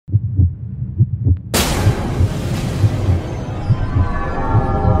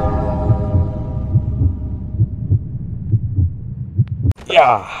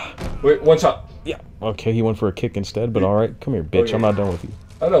Yeah. Wait, one shot. Yeah. Okay, he went for a kick instead, but alright. Come here, bitch. Okay. I'm not done with you.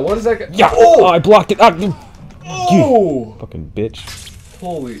 I don't know, what is that guy? Yeah! Oh, I blocked it! Ah, Oh! fucking bitch.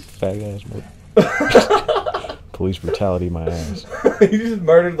 Holy. Fag ass mother. Police brutality, my ass. You just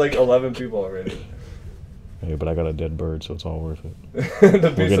murdered like 11 people already. Hey, but I got a dead bird, so it's all worth it.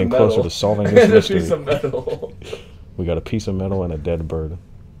 We're getting closer to solving this mystery. Piece of metal. We got a piece of metal and a dead bird.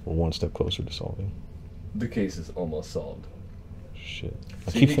 We're one step closer to solving. The case is almost solved. Shit.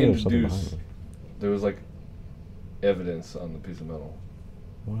 I See, keep he thinking can of something deduce behind me. there was like evidence on the piece of metal.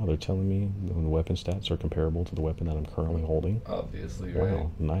 Wow, they're telling me the weapon stats are comparable to the weapon that I'm currently holding. Obviously, Wow,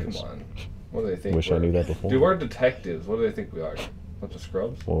 right? nice. Come on. What do they think? Wish I knew that before. Dude, we're detectives. What do they think we are? Bunch of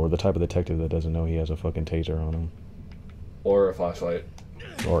scrubs? Well, we're the type of detective that doesn't know he has a fucking taser on him. Or a flashlight.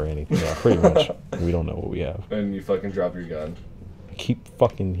 Or anything. Yeah, pretty much. We don't know what we have. And you fucking drop your gun. I keep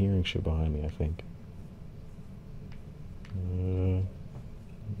fucking hearing shit behind me, I think.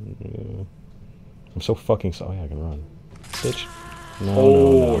 I'm so fucking sorry. I can run. Bitch. No,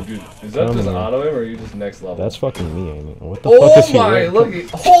 oh, no. dude. Is that just auto him or are you just next level? That's fucking me, ain't it? What the fuck is he my, look at,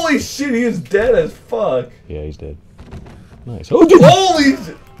 holy shit, he is dead as fuck. Yeah, he's dead. Nice. Oh, dude. Holy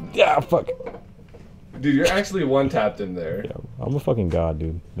shit. Yeah, fuck. Dude, you're actually one-tapped in there. Yeah, I'm a fucking god,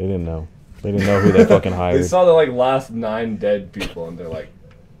 dude. They didn't know. They didn't know who they fucking hired. They saw the like last 9 dead people and they're like,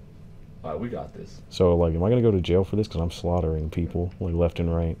 alright, we got this. So, like, am I gonna go to jail for this? Because I'm slaughtering people, like, left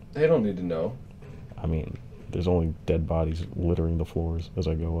and right. They don't need to know. I mean, there's only dead bodies littering the floors as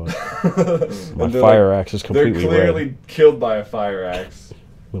I go up. My they're fire axe is completely They're clearly red. killed by a fire axe.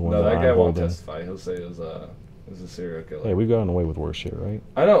 No, that guy won't testify. He'll say it was a serial killer. Hey, we've gotten away with worse shit, right?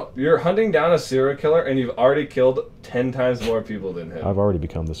 I know. You're hunting down a serial killer and you've already killed 10 times more people than him. I've already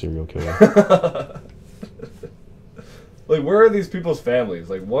become the serial killer. Like, where are these people's families?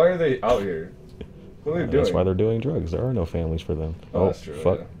 Like, why are they out here? What are they doing? That's why they're doing drugs. There are no families for them. Oh, that's true.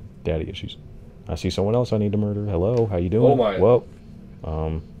 Fuck. Yeah. Daddy issues. I see someone else I need to murder. Hello, how you doing? Oh my. Whoa.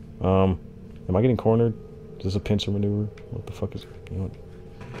 Am I getting cornered? Is this a pincer maneuver? What the fuck is... You know what?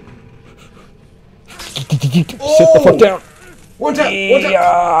 Oh! Sit the fuck down! One tap! One tap!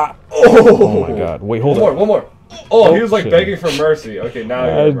 Yeah. Oh! My god. Wait, hold on. One more! Oh, he was like shit. begging for mercy. Okay, now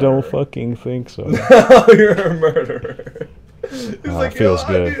you're I don't fucking think so. Now you're a murderer. He's like, feels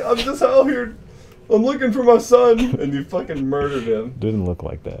good. I'm just out here. I'm looking for my son. And you fucking murdered him. Didn't look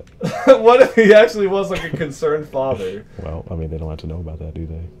like that. What if he actually was like a concerned father? Well, I mean, they don't have to know about that, do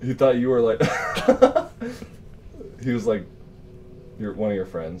they? He thought you were like... He was like... You're one of your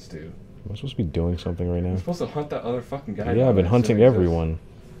friends, too. Am I supposed to be doing something right now? You're supposed to hunt that other fucking guy. Yeah, I've been hunting everyone.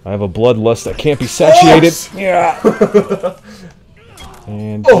 I have a bloodlust that can't be satiated. Oh! Yeah.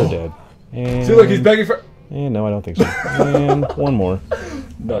 And they're dead. And see, look, he's begging for... And no, I don't think so. And one more.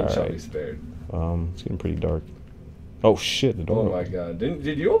 None shall be spared. It's getting pretty dark. Oh shit, the door. Oh my god. Did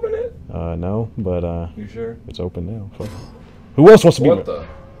you open it? No, but You sure? it's open now. Fuck. Who else wants to be? What the?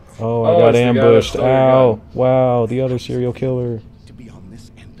 Oh, I got ambushed. stole your Ow! gun. Wow, the other serial killer. To be on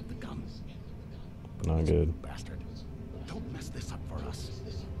this end of the gun. Not good. Bastard. Don't mess this up for us.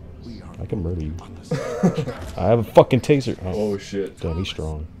 We are I can murder you. on the same. I have a fucking taser. Oh shit. Damn, he's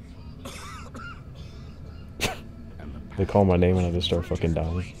strong. They call my name and I just start fucking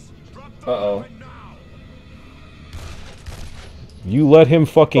dying. Uh-oh. You let him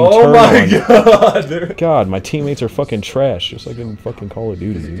fucking Oh turn my on. god, dude. God, my teammates are fucking trash, just like in fucking Call of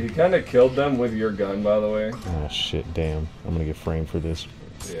Duty, You dude. kind of killed them with your gun, by the way. Oh shit, damn. I'm gonna get framed for this,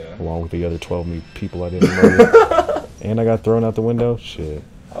 Yeah. along with the other 12 people I didn't murder. And I got thrown out the window? Shit.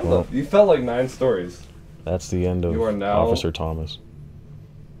 Well, You felt like 9 stories. that's the end of You are now- Officer Thomas.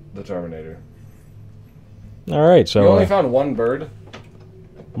 The Terminator. Alright, You only so found 1 bird.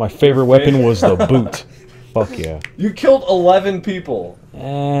 my favorite weapon was the boot. Fuck yeah. You killed 11 people.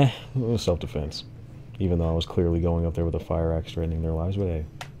 It was self-defense. Even though I was clearly going up there with a fire axe threatening their lives, but hey.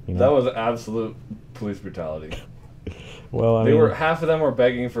 You know? That was absolute police brutality. Well, I They mean, were half of them were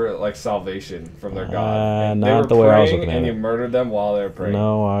begging for like salvation from their god. And they not were the way I was praying, looking at and it. you murdered them while they were praying.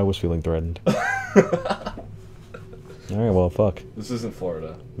 No, I was feeling threatened. Alright, well, fuck. This isn't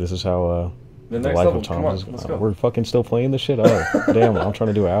Florida. This is how, The the next life level, of come Thomas on, is. let's go. We're fucking still playing this shit? Oh, damn, I'm trying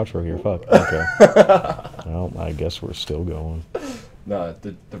to do an outro here. Fuck. Okay. Well, I guess we're still going. No,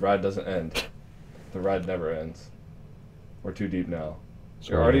 the ride doesn't end. The ride never ends. We're too deep now.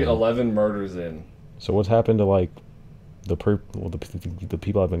 So, You're already 11 murders in. So what's happened to, like, the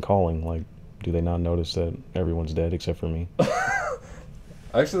people I've been calling? Like, do they not notice that everyone's dead except for me?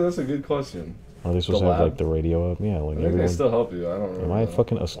 Actually, that's a good question. Are they supposed The to have, lab? like, the radio up? Yeah, like, I think everyone... they still help you. I don't know. Am I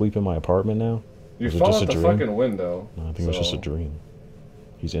fucking asleep in my apartment now? You is it fell just out a the dream? fucking window. No, I think it's just a dream.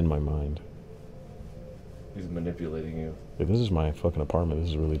 He's in my mind. He's manipulating you. If this is my fucking apartment, this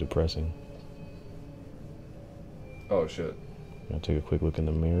is really depressing. Oh shit. I take a quick look in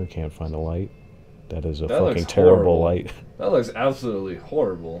the mirror, can't find the light. That is a That fucking looks terrible horrible. light. That looks absolutely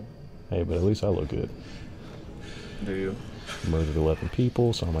horrible. Hey, but at least I look good. Do you? Murdered 11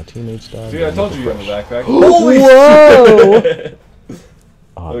 people, saw my teammates die. Dude, I I'm told you looking you have a fresh. backpack. Holy Whoa! shit!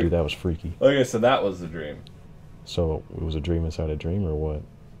 Oh, dude, that was freaky. Okay, so that was the dream. So, it was a dream inside a dream, or what?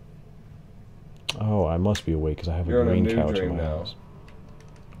 Oh, I must be awake because I have You're a in a green new couch in dream my now. house.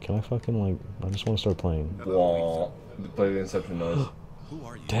 Can I fucking, like, I just want to start playing. Wah. Play the Inception noise. Who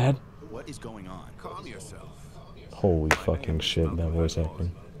are you? Dad? What is going on? Calm yourself. Holy fucking shit, that voice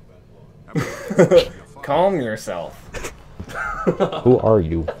acting. Calm yourself. Who are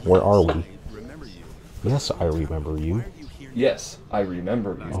you? Where are we? Remember you. Yes, I remember you. Why are you here Yes, I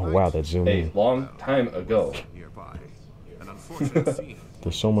remember you. Oh, wow, that zoomed A in. long time ago. nearby? An unfortunate scene.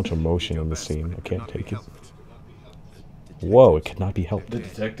 There's so much emotion in the scene, I can't take it. Whoa, it cannot be helped. The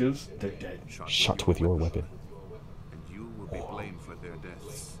detectives, they're dead. Shot with your weapon. And you will be blamed for their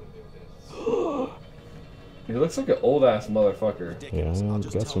deaths. He looks like an old ass motherfucker. Yeah,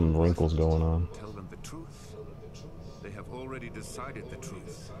 it's got some wrinkles going on. Tell them the truth. They have already decided the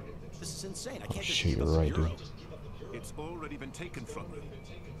truth. This is insane. I Oh can't just shit, leave you're us right, here. dude. It's already been taken from you.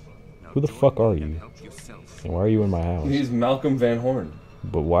 Now Who the join fuck me are and you? help yourself. And why are you in my house? He's Malcolm Van Horn.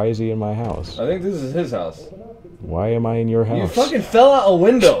 But why is he in my house? I think this is his house. Why am I in your You house? fucking fell out a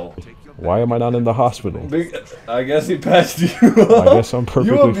window. Why am I not in the hospital? I guess he passed you I guess I'm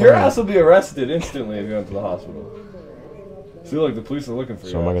perfectly Your fine. ass will be arrested instantly if you went to the hospital. Feel like the police are looking for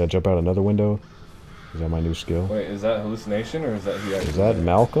you. So am I gonna jump out another window? Is that my new skill? Wait, is that hallucination or is that he actually? Is that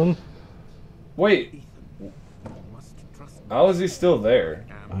Malcolm? Wait, how is he still there?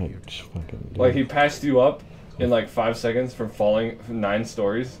 I just fucking. Dude. Like he patched you up in like 5 seconds from falling 9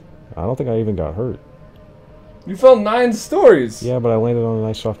 stories. I don't think I even got hurt. You fell 9 stories. Yeah, but I landed on a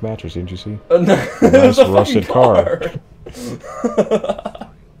nice soft mattress. Didn't you see? A nice rusted car.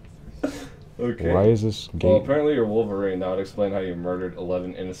 Okay. Why is this Well, gate? apparently you're Wolverine. That would explain how you murdered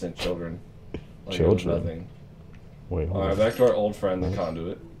 11 innocent children. Like it was Children? nothing. Wait, hold Alright, on. back to our old friend, the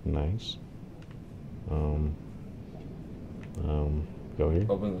conduit. Nice. Go here.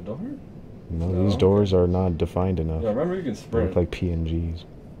 Open the door. No, No. these doors are not defined enough. Yeah, remember you can They sprint. look like PNGs.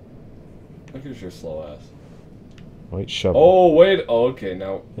 Look at your slow ass. Wait, shovel. Oh wait. Oh, okay.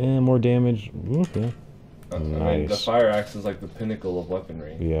 Now, More damage. Okay. I mean, the Nice. fire axe is like the pinnacle of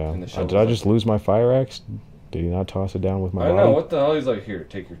weaponry. Yeah. And the Did shovel's I like- just lose my fire axe? Did he not toss it down with my I body? know. What the hell? He's like, here,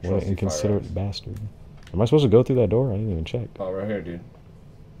 take your What an trusty fire inconsiderate axe. bastard. Am I supposed to go through that door? I didn't even check. Oh, right here, dude.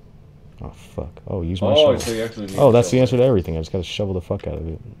 Oh, fuck. Oh, use my Oh, shovel. so you actually need Oh, a that's the shovel. answer to everything. I just gotta shovel the fuck out of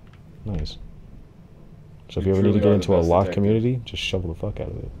it. Nice. So if You you ever need to truly get are the into a best locked detective. community, just shovel the fuck out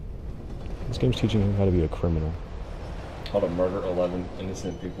of it. This game's teaching you how to be a criminal. How to murder 11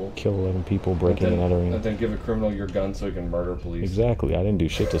 innocent people. Kill 11 people, breaking and And entering. then give a criminal your gun so he can murder police. Exactly. I didn't do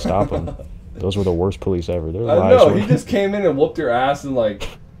shit to stop them. Those were the worst police ever. Their I lives know. were... He just came in and whooped your ass and like,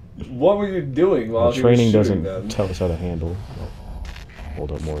 what were you doing while The he training was shooting doesn't them? tell us how to handle. Oh.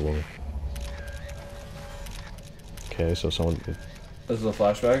 Hold up more, lower. Okay, so someone... This is a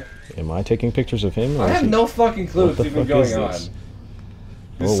flashback. Am I taking pictures of him? Or I is have he- no fucking clue What what's the even fuck going is on. this?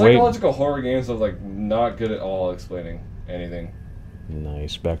 These Oh, wait. psychological horror games are like not good at all explaining anything.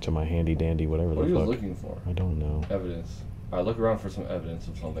 Nice. Back to my handy dandy whatever What are the you fuck. looking for? I don't know. Evidence. Alright, look around for some evidence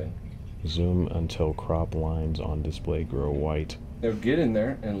of something. Zoom until crop lines on display grow white. Now get in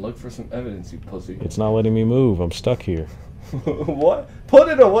there and look for some evidence, you pussy. It's not letting me move. I'm stuck here. What? Put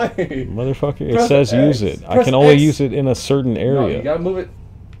it away! Motherfucker, it Press says use X. it. I Press can only X. use it in a certain area. No, you gotta move it.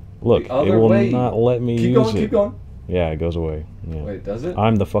 Look, the it other will way. not let me Keep use going, it. keep going. Yeah, it goes away. Yeah. Wait, does it?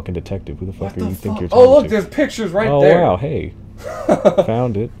 I'm the fucking detective. Who the fuck What do the you think fuck? you're talking Oh look, to? there's pictures right Oh there. wow, hey.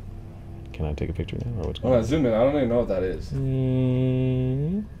 Found it. Can I take a picture now or what's I'm going gonna on? zoom in. I don't even know what that is.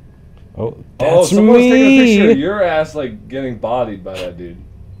 Oh, Oh, that's someone was taking a picture of me. your ass like getting bodied by that dude.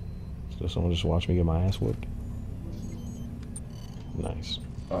 So someone just watched me get my ass whooped. Nice.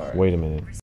 Alright. Wait a minute.